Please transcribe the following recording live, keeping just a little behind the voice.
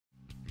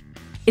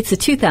It's a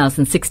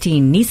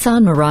 2016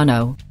 Nissan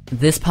Murano.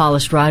 This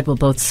polished ride will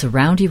both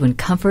surround you in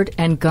comfort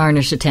and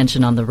garnish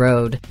attention on the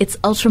road. Its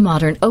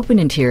ultra-modern open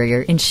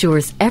interior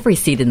ensures every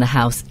seat in the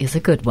house is a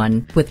good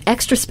one. With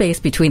extra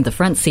space between the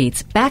front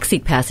seats,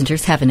 backseat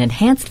passengers have an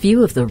enhanced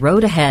view of the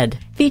road ahead.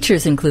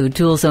 Features include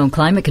dual-zone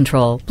climate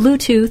control,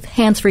 Bluetooth,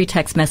 hands-free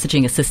text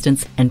messaging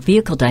assistance, and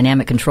vehicle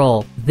dynamic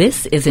control.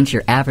 This isn't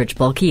your average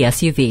bulky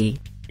SUV.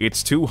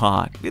 It's too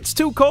hot, it's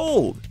too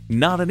cold.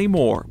 Not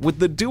anymore with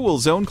the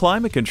dual-zone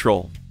climate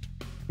control.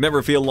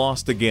 Never feel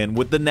lost again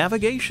with the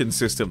navigation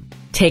system.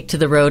 Take to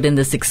the road in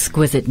this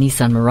exquisite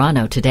Nissan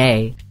Murano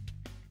today.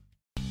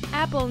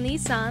 Apple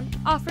Nissan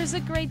offers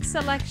a great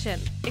selection,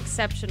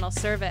 exceptional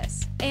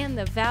service, and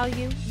the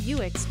value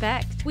you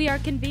expect. We are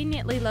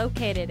conveniently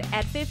located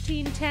at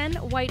 1510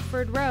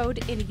 Whiteford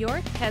Road in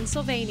York,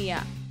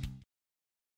 Pennsylvania.